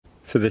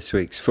For this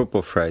week's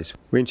football phrase,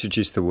 we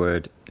introduce the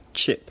word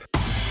chip.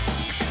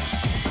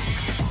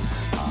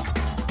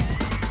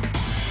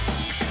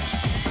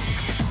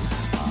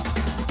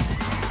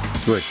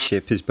 The word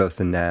chip is both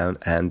a noun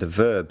and a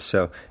verb,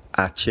 so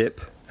a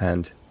chip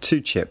and to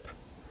chip.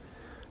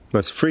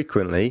 Most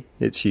frequently,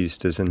 it's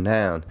used as a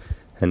noun,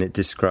 and it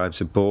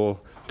describes a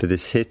ball that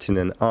is hit in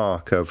an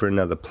arc over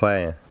another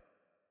player.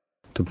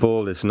 The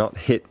ball is not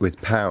hit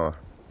with power,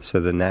 so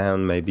the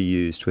noun may be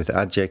used with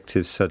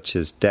adjectives such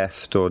as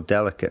deft or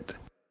delicate,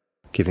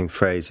 giving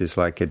phrases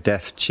like a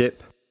deft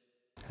chip,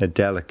 a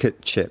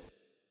delicate chip.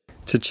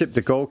 To chip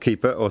the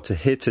goalkeeper or to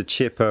hit a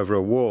chip over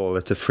a wall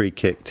at a free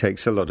kick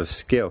takes a lot of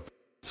skill,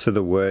 so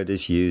the word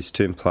is used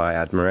to imply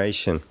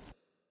admiration.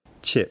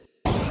 Chip.